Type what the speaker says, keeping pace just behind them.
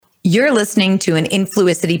You're listening to an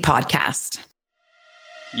Influicity podcast.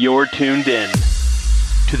 You're tuned in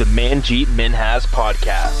to the Manjeet Minhas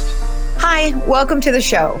podcast. Hi, welcome to the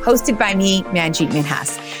show, hosted by me, Manjeet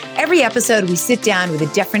Minhas. Every episode, we sit down with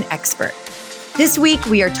a different expert. This week,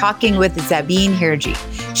 we are talking with Zabeen Hirji.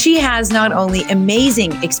 She has not only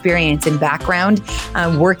amazing experience and background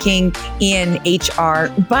working in HR,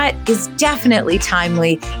 but is definitely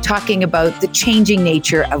timely talking about the changing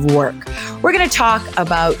nature of work. We're going to talk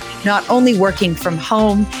about not only working from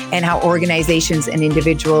home and how organizations and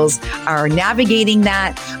individuals are navigating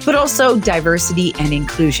that, but also diversity and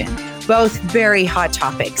inclusion. Both very hot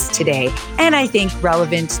topics today, and I think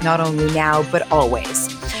relevant not only now, but always.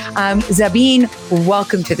 Zabeen,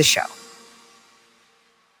 welcome to the show.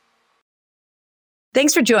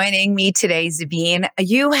 Thanks for joining me today, Zabeen.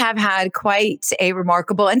 You have had quite a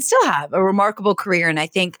remarkable, and still have a remarkable career, and I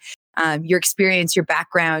think your experience, your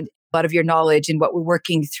background, a lot of your knowledge and what we're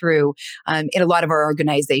working through in a lot of our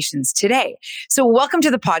organizations today. So welcome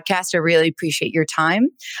to the podcast. I really appreciate your time.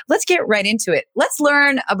 Let's get right into it. Let's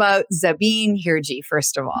learn about Zabeen Hirji,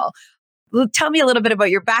 first of all. Tell me a little bit about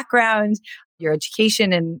your background, your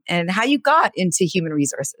education, and how you got into human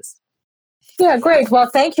resources. Yeah, great. Well,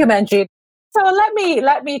 thank you, Manjeet. So let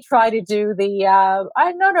me try to do the,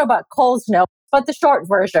 I don't know about Cole's notes, but the short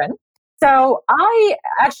version. So I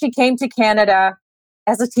actually came to Canada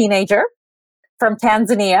as a teenager from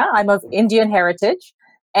Tanzania. I'm of Indian heritage.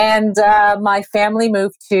 And my family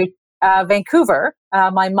moved to Vancouver.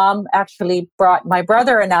 My mom actually brought my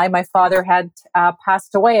brother and I. My father had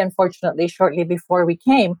passed away, unfortunately, shortly before we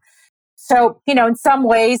came. So, you know, in some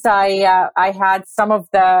ways, I had some of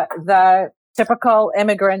the typical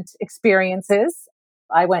immigrant experiences.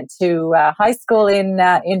 I went to high school in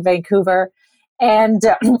Vancouver. And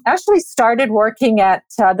actually started working at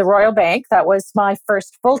the Royal Bank. That was my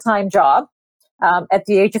first full-time job at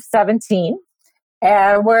the age of 17,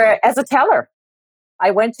 where as a teller. I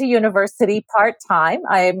went to university part-time.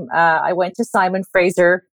 I went to Simon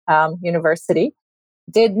Fraser University,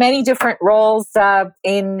 did many different roles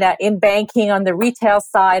in banking on the retail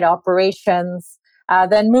side, operations,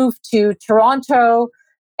 then moved to Toronto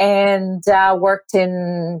and worked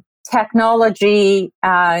in technology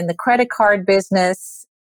in the credit card business,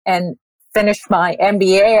 and finished my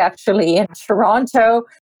MBA actually in Toronto,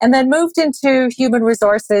 and then moved into human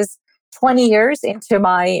resources 20 years into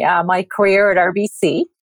my career at RBC.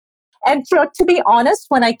 And to be honest,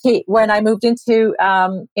 when I moved into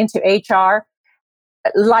HR,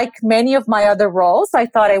 like many of my other roles, I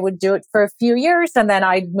thought I would do it for a few years and then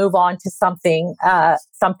I'd move on to something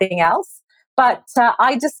else. But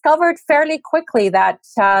I discovered fairly quickly that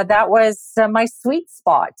that was my sweet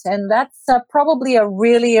spot. And that's probably a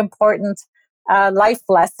really important life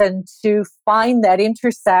lesson, to find that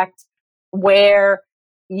intersect where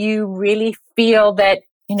you really feel that,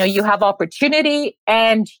 you know, you have opportunity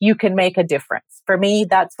and you can make a difference. For me,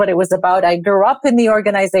 that's what it was about. I grew up in the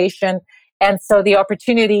organization. And so the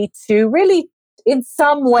opportunity to really, in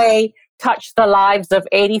some way, touch the lives of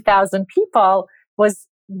 80,000 people was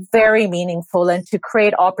very meaningful, and to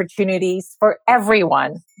create opportunities for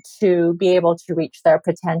everyone to be able to reach their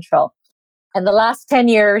potential. And the last 10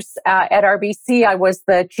 years at RBC, I was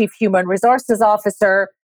the Chief Human Resources Officer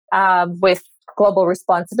with global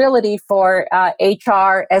responsibility for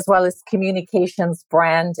HR, as well as communications,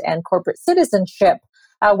 brand, and corporate citizenship,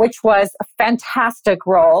 which was a fantastic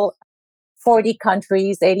role. 40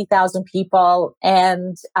 countries, 80,000 people,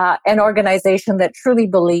 and an organization that truly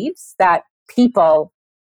believes that people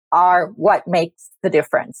are what makes the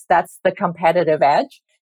difference. That's the competitive edge.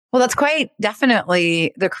 Well, that's quite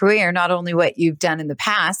definitely the career, not only what you've done in the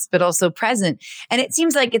past, but also present. And it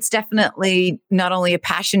seems like it's definitely not only a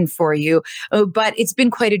passion for you, but it's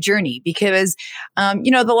been quite a journey because,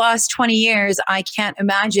 the last 20 years, I can't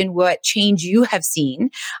imagine what change you have seen,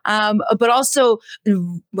 but also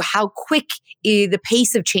how quick the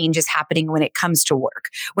pace of change is happening when it comes to work,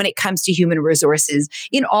 when it comes to human resources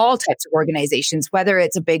in all types of organizations, whether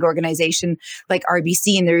it's a big organization like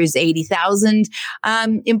RBC and there's 80,000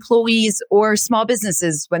 employees, or small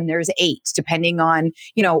businesses when there's 8, depending on,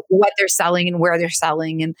 what they're selling and where they're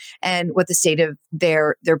selling and what the state of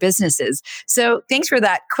their business is. So thanks for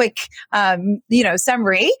that quick,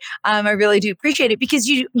 summary. I really do appreciate it, because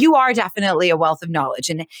you are definitely a wealth of knowledge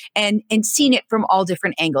and seen it from all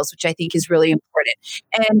different angles, which I think is really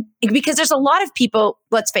important. And because there's a lot of people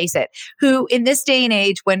let's face it, who in this day and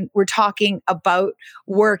age, when we're talking about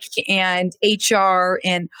work and HR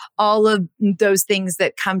and all of those things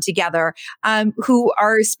that come together, who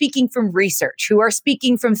are speaking from research, who are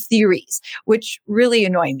speaking from theories, which really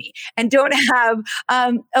annoy me, and don't have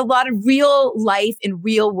a lot of real life and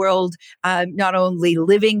real world, not only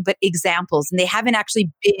living, but examples. And they haven't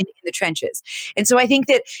actually been in the trenches. And so I think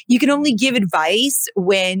that you can only give advice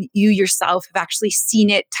when you yourself have actually seen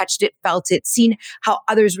it, touched it, felt it, seen how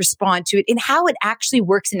others respond to it, and how it actually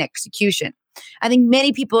works in execution. I think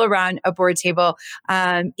many people around a board table,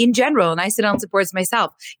 in general, and I sit on some boards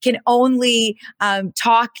myself, can only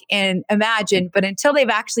talk and imagine, but until they've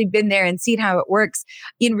actually been there and seen how it works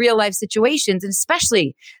in real life situations, and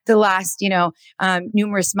especially the last,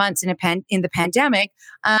 numerous months in the pandemic,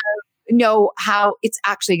 know how it's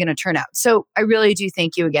actually going to turn out. So I really do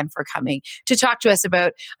thank you again for coming to talk to us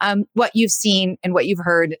about what you've seen and what you've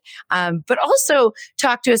heard, but also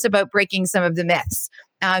talk to us about breaking some of the myths.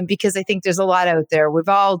 Because I think there's a lot out there. We've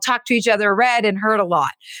all talked to each other, read and heard a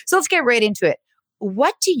lot. So let's get right into it.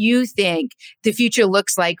 What do you think the future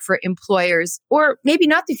looks like for employers, or maybe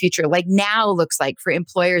not the future, like now looks like for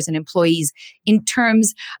employers and employees in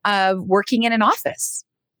terms of working in an office?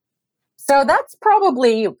 So that's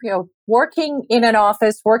probably, working in an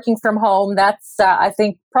office, working from home. That's, I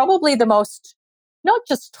think, probably the most not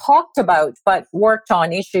just talked about, but worked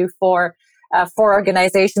on issue for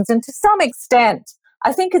organizations. And to some extent,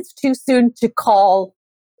 I think it's too soon to call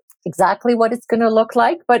exactly what it's going to look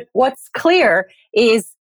like. But what's clear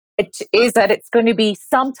is that it's going to be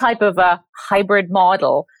some type of a hybrid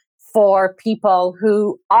model for people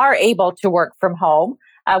who are able to work from home,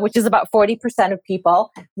 which is about 40% of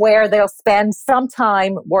people, where they'll spend some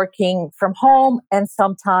time working from home and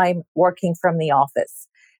some time working from the office.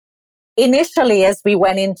 Initially, as we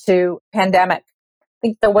went into pandemic, I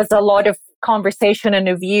think there was a lot of conversation and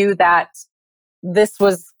a view that this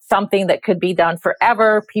was something that could be done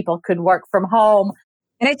forever. People could work from home.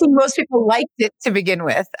 And I think most people liked it to begin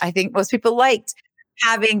with. I think most people liked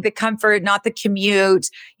having the comfort, not the commute,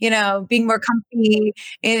 being more comfy.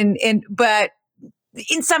 But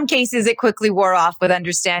in some cases, it quickly wore off with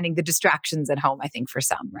understanding the distractions at home, I think, for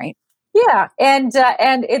some, right? Yeah. And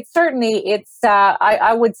it's certainly,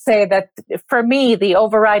 I would say that for me, the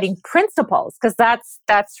overriding principles, because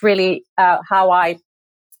that's really how I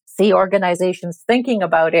see organizations thinking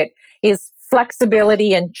about it, is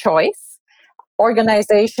flexibility and choice.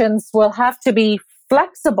 Organizations will have to be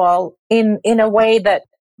flexible in a way that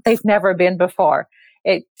they've never been before.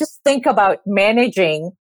 Just think about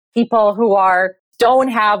managing people who don't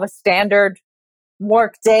have a standard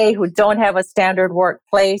work day, who don't have a standard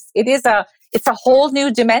workplace. It's a whole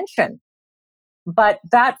new dimension. But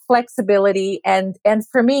that flexibility and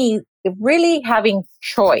for me, really having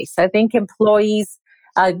choice. I think employees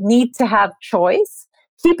need to have choice,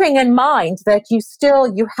 keeping in mind that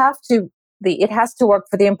it has to work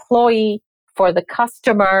for the employee, for the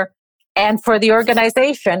customer, and for the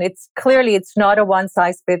organization. It's not a one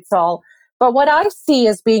size fits all. But what I see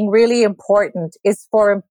as being really important is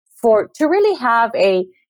for to really have a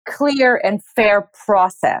clear and fair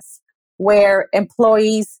process where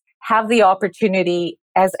employees have the opportunity,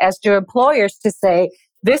 as do employers, to say,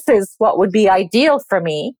 this is what would be ideal for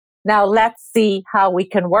me. Now let's see how we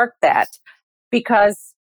can work that.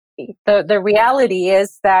 Because the reality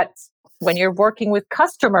is that when you're working with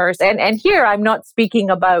customers, and here I'm not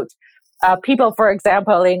speaking about people, for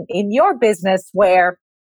example, in your business where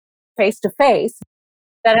face-to-face,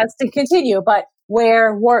 that has to continue, but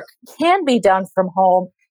where work can be done from home,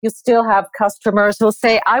 you still have customers who'll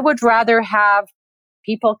say, I would rather have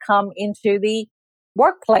people come into the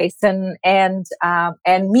workplace and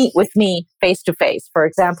meet with me face to face, for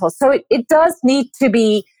example. So it does need to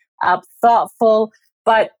be thoughtful,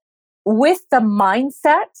 but with the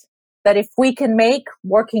mindset that if we can make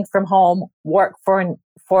working from home work for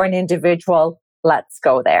an individual, let's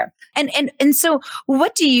go there. And so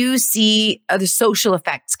what do you see are the social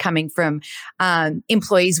effects coming from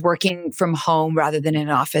employees working from home rather than in an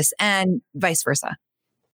office, and vice versa?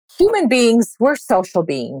 Human beings, we're social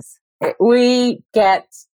beings. We get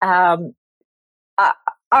our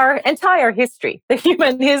entire history. The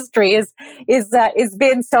human history is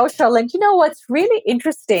been social. And what's really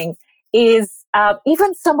interesting is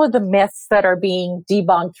even some of the myths that are being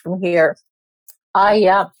debunked from here.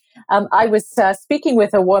 I was speaking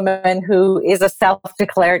with a woman who is a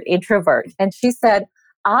self-declared introvert, and she said,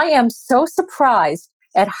 "I am so surprised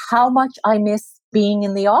at how much I miss being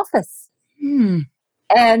in the office."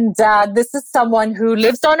 And this is someone who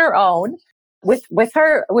lives on her own with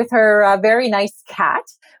her very nice cat,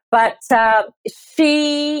 but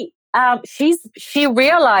she she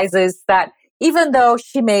realizes that even though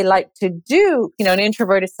she may like to do, an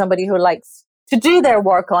introvert is somebody who likes to do their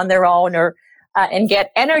work on their own or and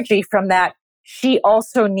get energy from that. She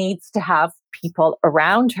also needs to have people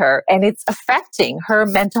around her, and it's affecting her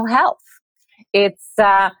mental health. It's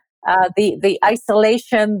the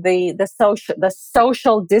isolation, the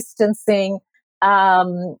social distancing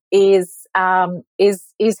is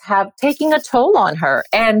taking a toll on her.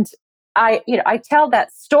 And I tell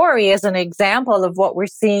that story as an example of what we're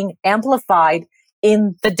seeing amplified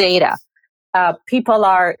in the data. People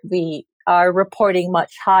are reporting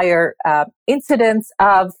much higher incidence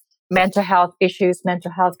of mental health issues, mental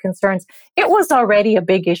health concerns. It was already a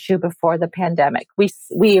big issue before the pandemic. We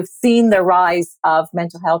have seen the rise of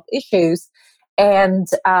mental health issues, and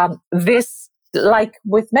this, like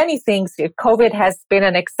with many things, COVID has been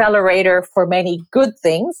an accelerator for many good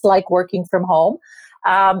things, like working from home,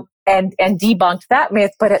 and debunked that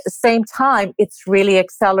myth. But at the same time, it's really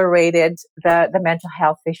accelerated the mental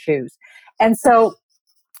health issues, and so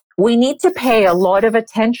we need to pay a lot of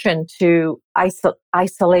attention to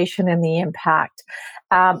isolation and the impact.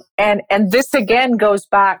 And this again goes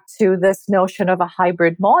back to this notion of a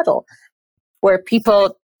hybrid model where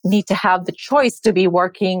people need to have the choice to be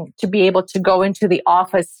working, to be able to go into the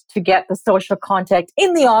office to get the social contact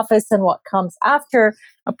in the office, and what comes after.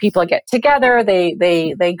 People get together,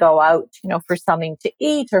 they go out, for something to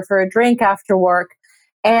eat or for a drink after work.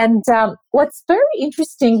 And what's very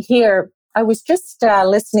interesting here, I was just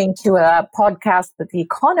listening to a podcast that The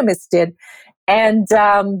Economist did, and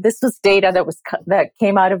this was data that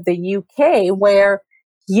came out of the UK, where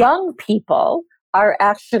young people are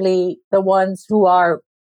actually the ones who are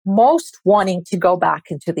most wanting to go back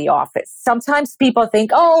into the office. Sometimes people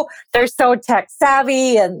think, oh, they're so tech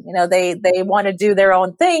savvy, and they want to do their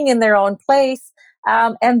own thing in their own place,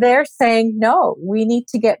 and they're saying, no, we need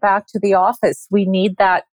to get back to the office. We need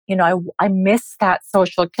that. I miss that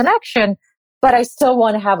social connection, but I still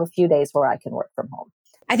want to have a few days where I can work from home.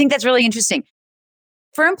 I think that's really interesting.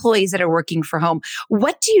 For employees that are working from home,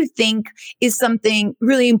 what do you think is something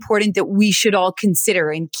really important that we should all consider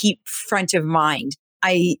and keep front of mind?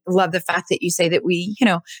 I love the fact that you say that we,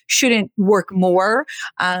 shouldn't work more,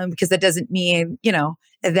 because that doesn't mean,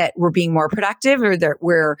 that we're being more productive or that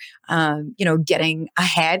we're, getting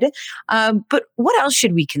ahead. But what else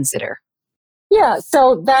should we consider? Yeah,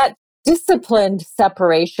 so that disciplined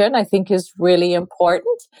separation, I think, is really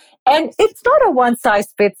important. And it's not a one size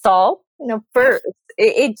fits all. There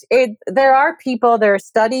are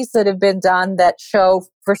studies that have been done that show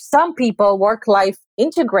for some people, work-life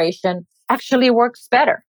integration actually works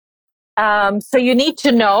better. So you need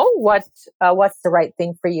to know what's the right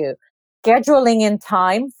thing for you. Scheduling in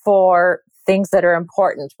time for things that are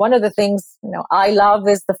important. One of the things, I love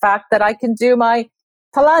is the fact that I can do my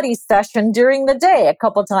Pilates session during the day a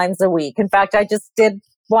couple times a week. In fact, I just did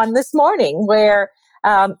one this morning where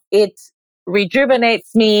it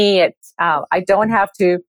rejuvenates me. I don't have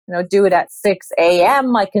to do it at 6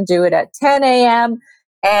 a.m. I can do it at 10 a.m.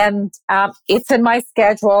 And it's in my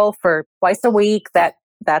schedule for twice a week. That's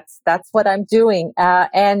what I'm doing.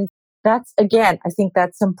 And that's, again, I think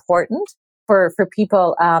that's important for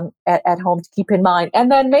people at home to keep in mind.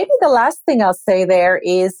 And then maybe the last thing I'll say there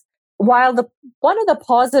is, while one of the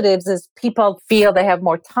positives is people feel they have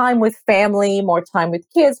more time with family, more time with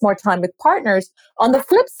kids, more time with partners, on the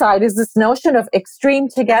flip side is this notion of extreme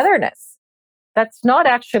togetherness. That's not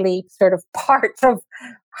actually sort of part of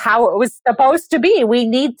how it was supposed to be.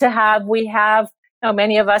 Many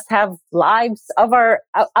of us have lives of our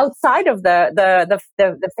outside of the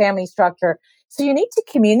family structure. So you need to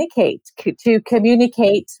communicate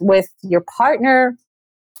with your partner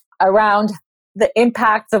around the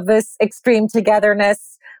impacts of this extreme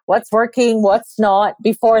togetherness, what's working, what's not,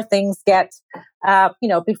 before things get to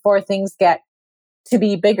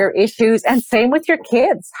be bigger issues. And same with your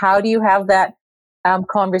kids. How do you have that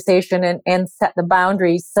conversation and set the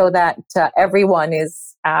boundaries so that everyone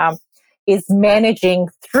is managing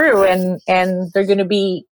through, and they're going to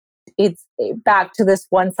be, it's back to this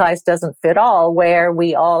one size doesn't fit all, where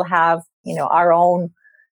we all have, our own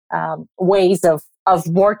ways of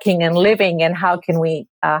working and living, and how can we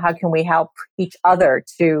help each other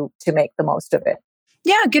to make the most of it.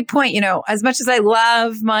 Yeah, good point. As much as I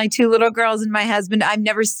love my two little girls and my husband, I've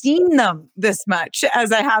never seen them this much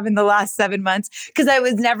as I have in the last 7 months, because I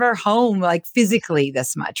was never home, like, physically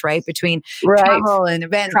this much, right? Between travel and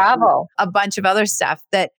events, a bunch of other stuff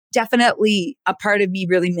that definitely a part of me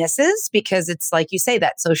really misses, because it's like you say,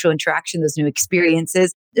 that social interaction, those new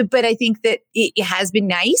experiences. But I think that it has been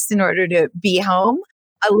nice in order to be home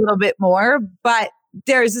a little bit more. But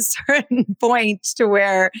there's a certain point to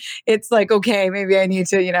where it's like, okay, maybe I need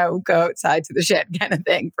to, go outside to the shed kind of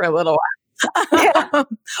thing for a little while.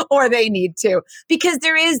 Or they need to, because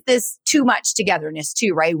there is this too much togetherness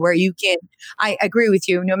too, right? Where I agree with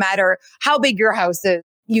you, no matter how big your house is,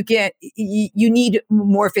 you need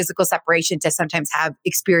more physical separation to sometimes have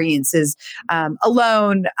experiences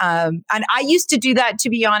alone. And I used to do that, to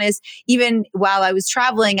be honest, even while I was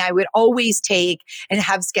traveling. I would always take and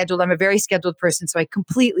have scheduled. I'm a very scheduled person, so I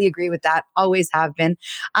completely agree with that. Always have been.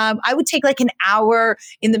 I would take like an hour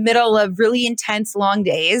in the middle of really intense long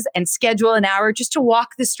days and schedule an hour just to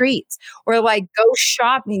walk the streets or like go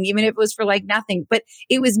shopping, even if it was for like nothing. But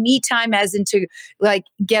it was me time, as in to like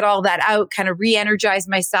get all that out, kind of re-energize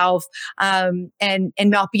myself, and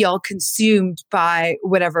not be all consumed by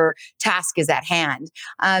whatever task is at hand.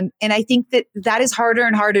 And I think that is harder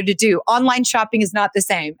and harder to do. Online shopping is not the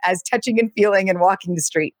same as touching and feeling and walking the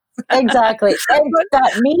street. Exactly. And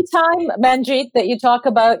that me time, Manjeet, that you talk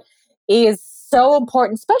about is so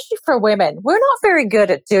important, especially for women. We're not very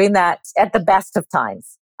good at doing that at the best of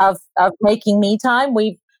times of making me time.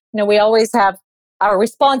 We always have our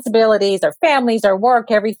responsibilities, our families, our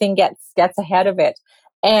work, everything gets ahead of it.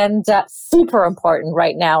 And super important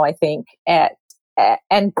right now, I think. And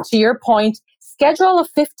to your point, schedule a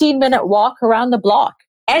 15-minute walk around the block.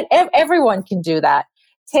 And everyone can do that.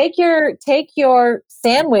 Take your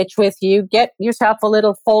sandwich with you, get yourself a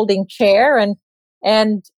little folding chair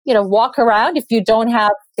and walk around if you don't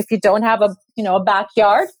have a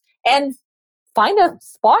backyard, and find a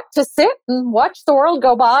spot to sit and watch the world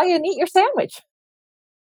go by and eat your sandwich.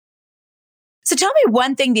 So tell me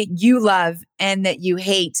one thing that you love and that you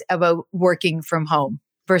hate about working from home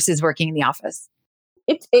versus working in the office.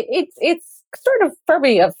 It's sort of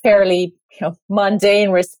probably a fairly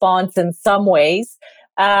mundane response in some ways,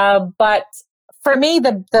 but for me,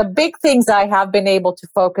 the big things I have been able to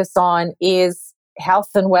focus on is health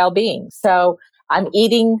and well-being. So I'm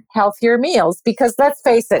eating healthier meals because, let's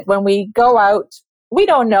face it, when we go out, we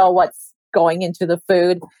don't know what's going into the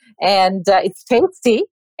food, and it's tasty.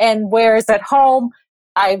 And whereas at home,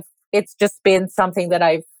 it's just been something that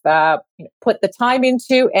I've put the time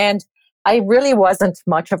into, and I really wasn't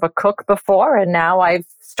much of a cook before, and now I've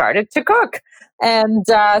started to cook, and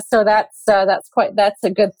so that's a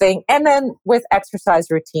good thing. And then with exercise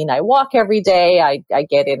routine, I walk every day. I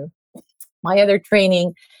get in my other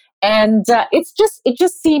training, and it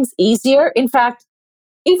just seems easier. In fact,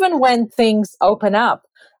 even when things open up,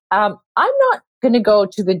 I'm not going to go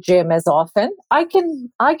to the gym as often. I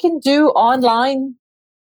can do online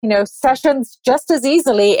sessions just as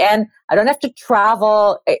easily, and I don't have to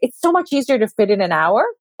travel. It's so much easier to fit in an hour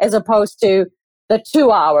as opposed to the 2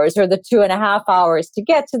 hours or the 2.5 hours to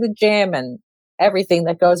get to the gym and everything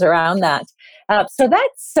that goes around that. So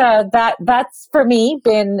that's for me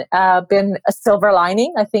been a silver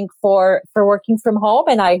lining, I think, for working from home,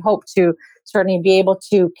 and I hope to certainly be able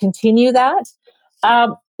to continue that.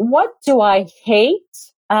 What do I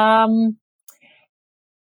hate? I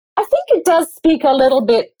think it does speak a little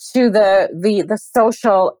bit to the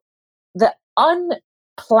social, the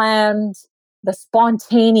unplanned, the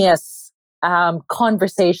spontaneous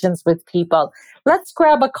conversations with people. Let's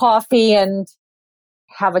grab a coffee and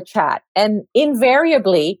have a chat. And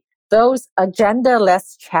invariably, those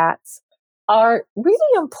agenda-less chats are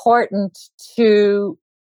really important to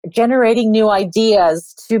generating new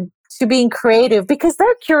ideas, to being creative, because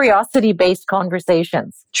they're curiosity-based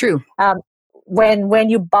conversations. True. When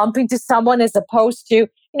you bump into someone, as opposed to,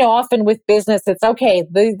 often with business, it's okay,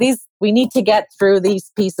 these we need to get through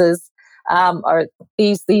these pieces or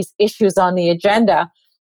these issues on the agenda,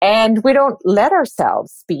 and we don't let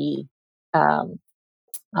ourselves be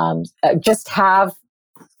just have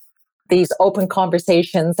these open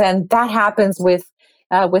conversations, and that happens with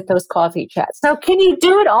those coffee chats. Now, can you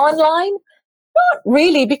do it online? Not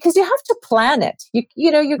really, because you have to plan it.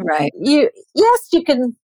 Right. Yes, you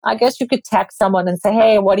can. I guess you could text someone and say,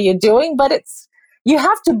 "Hey, what are you doing?" But you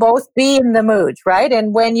have to both be in the mood, right?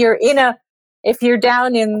 And when you're if you're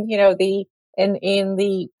down in the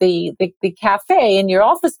cafe in your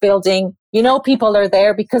office building, people are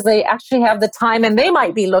there because they actually have the time, and they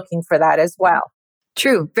might be looking for that as well.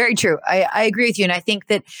 True. Very true. I agree with you. And I think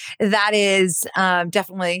that is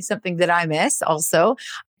definitely something that I miss also.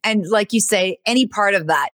 And like you say, any part of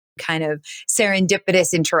that kind of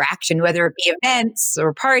serendipitous interaction, whether it be events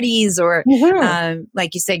or parties or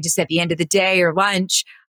like you say, just at the end of the day or lunch.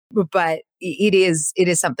 But it is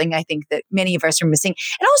something I think that many of us are missing.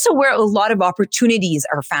 And also where a lot of opportunities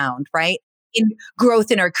are found, right? in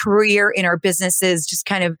growth in our career, in our businesses, just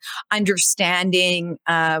kind of understanding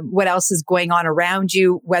what else is going on around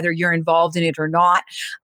you, whether you're involved in it or not.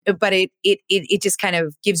 But it just kind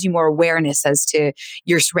of gives you more awareness as to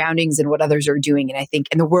your surroundings and what others are doing. And I think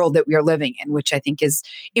in the world that we are living in, which I think is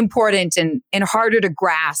important and harder to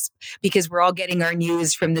grasp because we're all getting our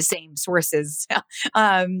news from the same sources.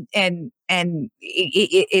 It's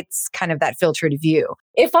kind of that filtered view.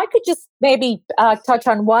 If I could just maybe touch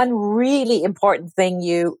on one really important thing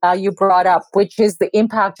you brought up, which is the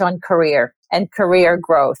impact on career and career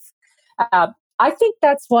growth. I think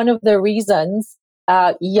that's one of the reasons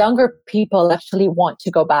younger people actually want to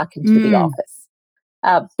go back into the office,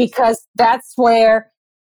 because that's where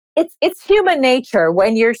it's human nature.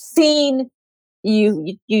 When you're seen,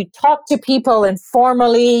 you talk to people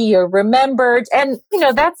informally, you're remembered, and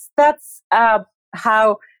that's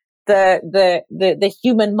how the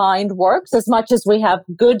human mind works. As much as we have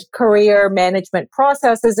good career management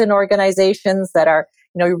processes in organizations that are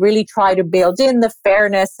really try to build in the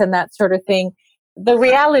fairness and that sort of thing, the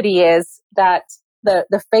reality is that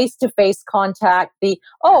the face-to-face contact,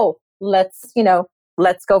 let's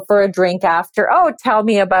go for a drink after, tell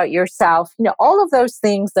me about yourself, all of those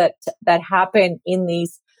things that happen in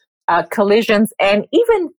these collisions, and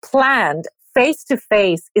even planned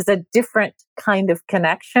face-to-face, is a different kind of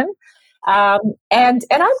connection. And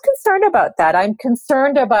I'm concerned about that. I'm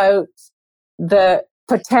concerned about the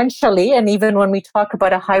potentially, and even when we talk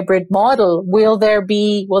about a hybrid model, will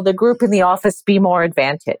the group in the office be more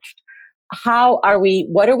advantaged? What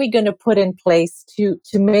are we going to put in place to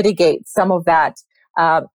mitigate some of that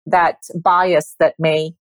bias that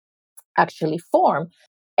may actually form?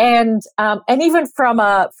 And even from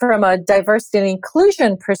a diversity and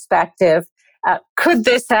inclusion perspective, could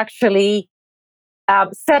this actually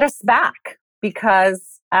set us back?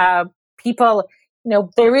 Because people,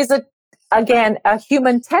 there is a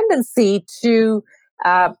human tendency to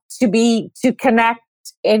connect.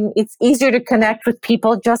 And it's easier to connect with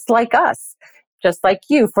people just like us, just like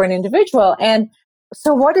you, for an individual. And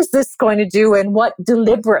so what is this going to do, and what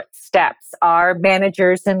deliberate steps are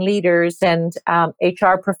managers and leaders and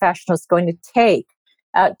HR professionals going to take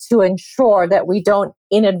to ensure that we don't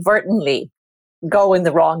inadvertently go in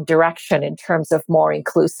the wrong direction in terms of more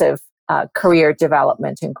inclusive career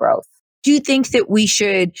development and growth? Do you think that we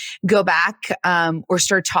should go back or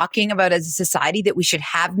start talking about, as a society, that we should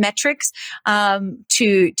have metrics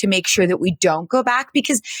to make sure that we don't go back?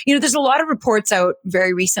 Because there's a lot of reports out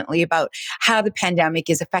very recently about how the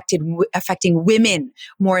pandemic is affecting women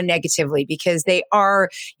more negatively, because they are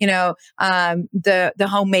the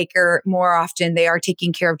homemaker more often. They are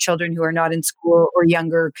taking care of children who are not in school or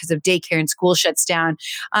younger because of daycare and school shuts down.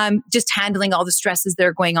 Just handling all the stresses that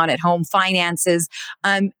are going on at home, finances,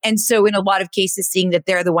 and so in a lot of cases, seeing that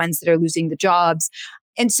they're the ones that are losing the jobs.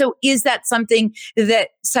 And so is that something that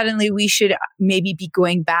suddenly we should maybe be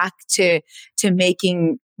going back to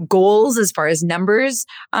making goals as far as numbers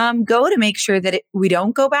go, to make sure that we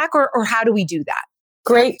don't go back? Or how do we do that?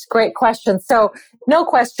 Great question. So no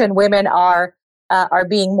question, women are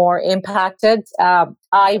being more impacted.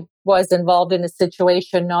 I was involved in a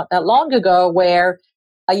situation not that long ago where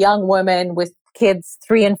a young woman with kids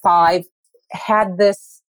 3 and 5 had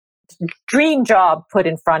this dream job put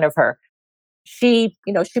in front of her. She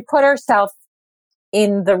put herself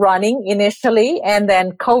in the running initially, and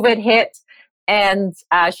then COVID hit, and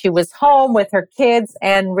she was home with her kids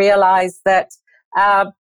and realized that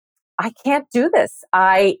I can't do this.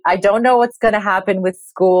 I don't know what's going to happen with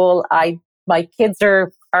school. My kids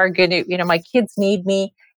are going to, my kids need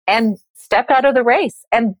me, and stepped out of the race.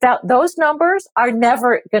 And those numbers are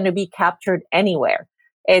never going to be captured anywhere.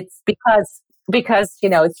 It's because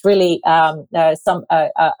it's really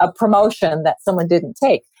a promotion that someone didn't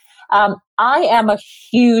take. I am a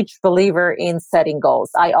huge believer in setting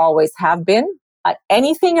goals. I always have been.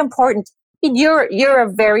 Anything important, you're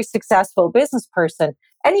a very successful business person.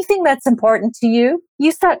 Anything that's important to you,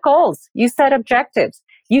 you set goals, you set objectives,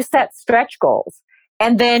 you set stretch goals,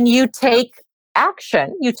 and then you take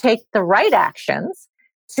action. You take the right actions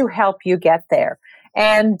to help you get there.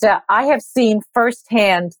 And I have seen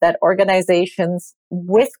firsthand that organizations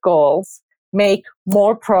with goals make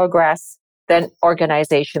more progress than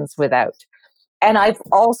organizations without. And I've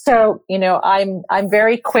also, I'm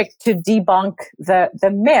very quick to debunk the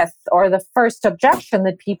myth or the first objection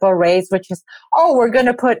that people raise, which is, we're going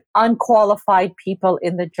to put unqualified people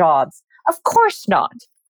in the jobs. Of course not.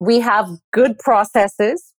 We have good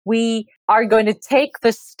processes. We are going to take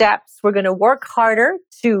the steps. We're going to work harder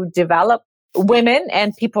to develop women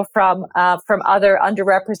and people from other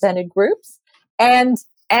underrepresented groups. And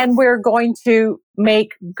and we're going to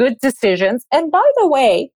make good decisions. And by the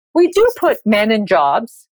way, we do put men in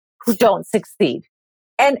jobs who don't succeed.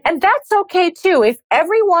 And that's okay too. If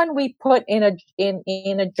everyone we put in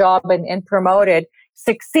a job and promoted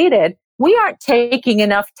succeeded, we aren't taking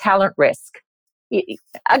enough talent risk.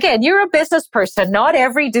 Again, you're a business person. Not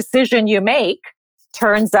every decision you make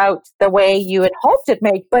turns out the way you had hoped it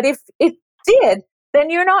make. But if it did,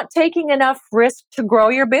 then you're not taking enough risk to grow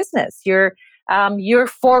your business. You're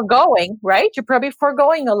foregoing, right? You're probably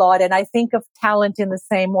foregoing a lot. And I think of talent in the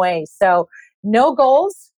same way. So no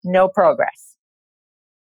goals, no progress.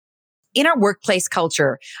 In our workplace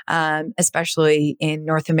culture, especially in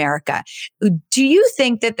North America, do you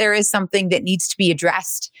think that there is something that needs to be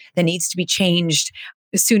addressed, that needs to be changed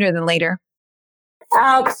sooner than later?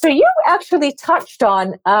 So you actually touched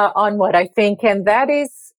on what I think, and that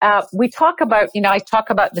is we talk about. I talk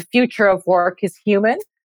about the future of work is human.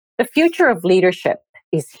 The future of leadership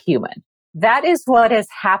is human. That is what has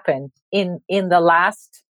happened in the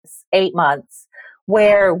last 8 months,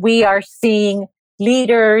 where we are seeing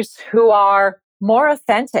leaders who are more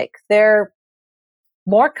authentic. They're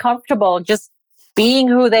more comfortable just being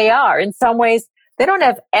who they are. In some ways, they don't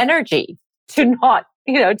have energy to not,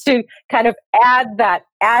 to kind of add that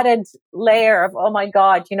added layer of, oh my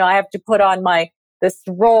God, I have to put on this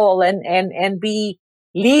role and be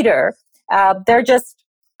leader. They're just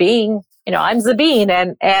being, I'm Zabeen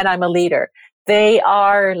and I'm a leader. They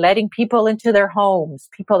are letting people into their homes.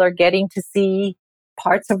 People are getting to see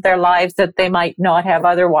parts of their lives that they might not have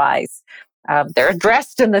otherwise. They're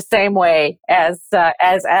dressed in the same way as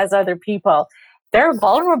other people. They're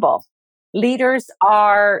vulnerable. Leaders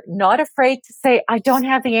are not afraid to say, I don't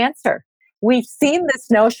have the answer. We've seen this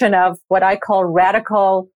notion of what I call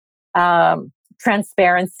radical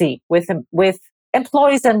transparency with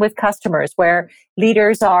employees and with customers, where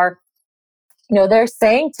leaders are, they're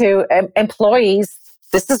saying to employees,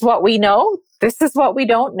 this is what we know. This is what we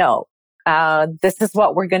don't know. This is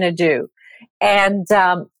what we're going to do. And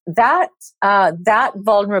that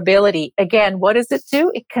vulnerability, again, what does it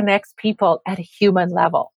do? It connects people at a human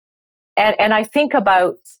level. And I think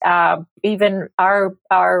about even our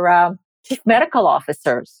chief medical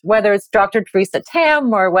officers, whether it's Dr. Teresa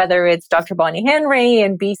Tam or whether it's Dr. Bonnie Henry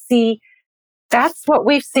in BC. That's what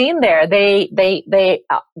we've seen there.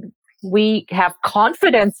 We have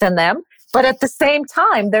confidence in them, but at the same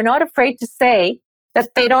time, they're not afraid to say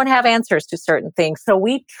that they don't have answers to certain things. So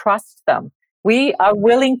we trust them. We are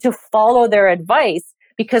willing to follow their advice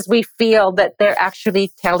because we feel that they're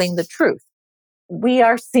actually telling the truth. We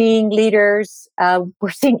are seeing leaders,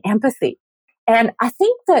 we're seeing empathy. And I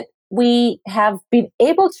think that we have been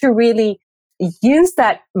able to really use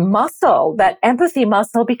that muscle, that empathy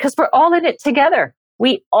muscle, because we're all in it together.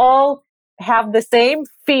 We all have the same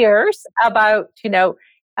fears about,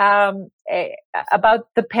 about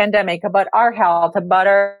the pandemic, about our health, about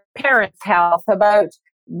our parents' health, about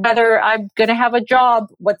whether I'm going to have a job,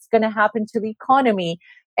 what's going to happen to the economy.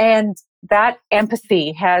 And that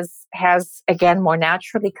empathy has again more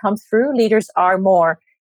naturally come through. Leaders are more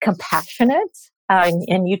compassionate,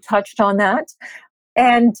 and you touched on that.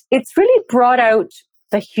 And it's really brought out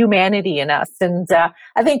the humanity in us. And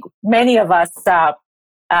I think many of us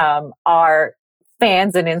are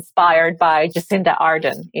fans and inspired by Jacinda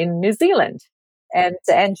Ardern in New Zealand.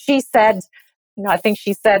 And she said, I think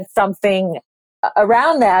she said something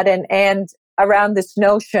around that and around this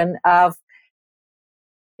notion of,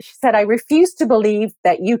 she said, I refuse to believe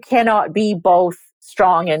that you cannot be both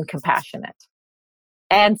strong and compassionate.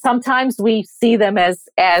 And sometimes we see them as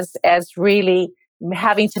really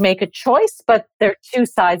having to make a choice, but they're two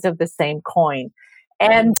sides of the same coin.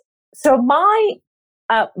 And so my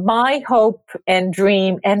hope and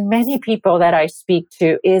dream, and many people that I speak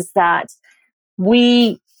to, is that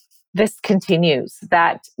this continues,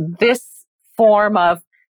 that this form of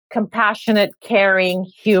compassionate, caring,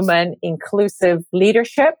 human, inclusive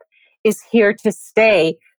leadership is here to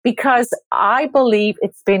stay, because I believe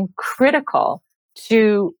it's been critical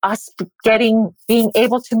to us being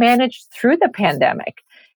able to manage through the pandemic.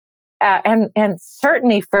 And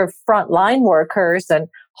certainly for frontline workers and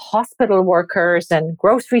hospital workers and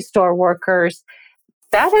grocery store workers,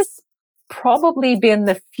 that has probably been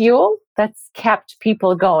the fuel that's kept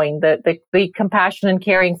people going, the compassion and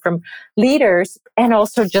caring from leaders, and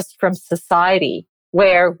also just from society,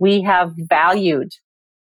 where we have valued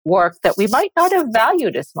work that we might not have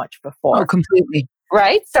valued as much before. Oh, completely.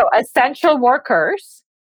 Right? So essential workers.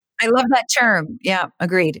 I love that term. Yeah,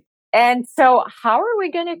 agreed. And so how are we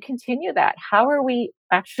going to continue that? How are we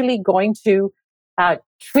actually going to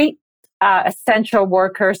treat essential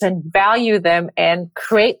workers and value them and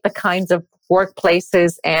create the kinds of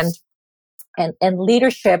workplaces and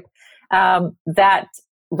leadership that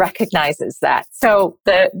recognizes that. So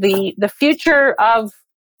the future of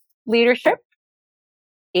leadership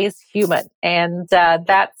is human, and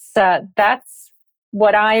that's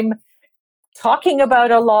what I'm talking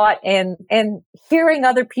about a lot, and hearing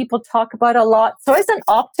other people talk about a lot. So as an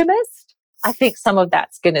optimist, I think some of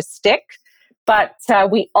that's going to stick, but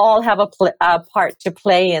we all have a part to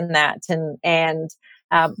play in that, and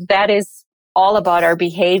that is all about our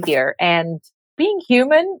behavior. And being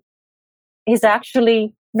human is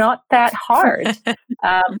actually not that hard.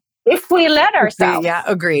 If we let ourselves. Yeah,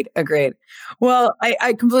 agreed. Well,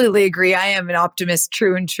 I completely agree. I am an optimist,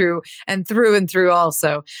 true and through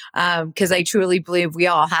also, because I truly believe we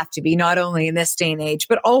all have to be, not only in this day and age,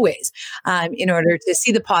 but always, in order to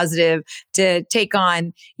see the positive, to take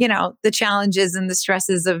on, the challenges and the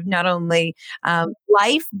stresses of not only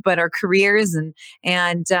life, but our careers,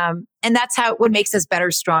 and that's what makes us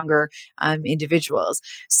better, stronger individuals.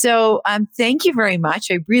 So thank you very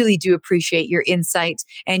much. I really do appreciate your insight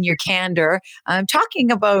and your candor,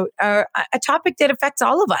 talking about a topic that affects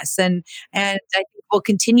all of us, and I think will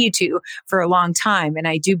continue to for a long time. And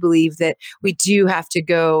I do believe that we do have to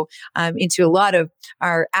go into a lot of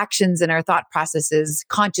our actions and our thought processes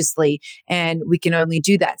consciously, and we can only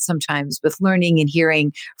do that sometimes with learning and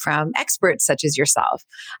hearing from experts such as yourself.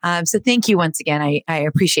 So thank you once again. I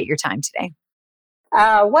appreciate your time today.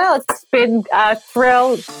 Well, it's been a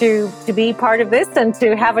thrill to be part of this and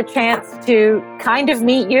to have a chance to kind of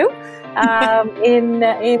meet you in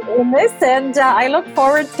this. And I look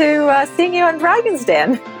forward to seeing you on Dragon's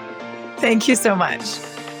Den. Thank you so much.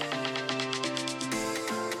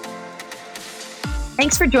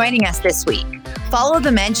 Thanks for joining us this week. Follow the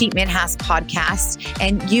Manjeet Minhas podcast,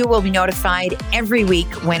 and you will be notified every week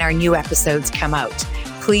when our new episodes come out.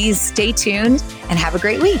 Please stay tuned and have a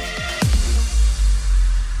great week.